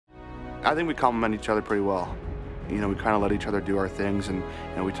I think we complement each other pretty well. You know, we kind of let each other do our things, and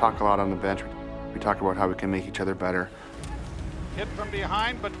we talk a lot on the bench. We talk about how we can make each other better. Hit from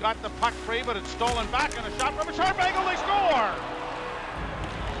behind, but got the puck free, but it's stolen back, and a shot from a sharp angle, they score!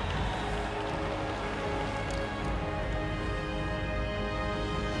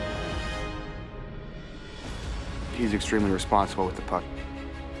 He's extremely responsible with the puck.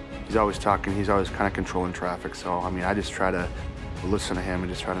 He's always talking, he's always kind of controlling traffic, so I mean, I just try to listen to him and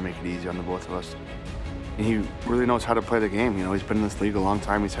just try to make it easy on the both of us. And he really knows how to play the game. You know, he's been in this league a long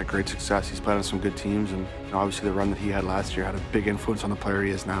time. He's had great success. He's played on some good teams, and you know, obviously the run that he had last year had a big influence on the player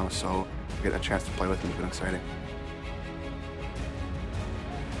he is now. So getting a chance to play with him has been exciting.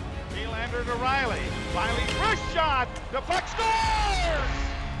 Nylander to Rielly. Rielly, first shot. The puck scores!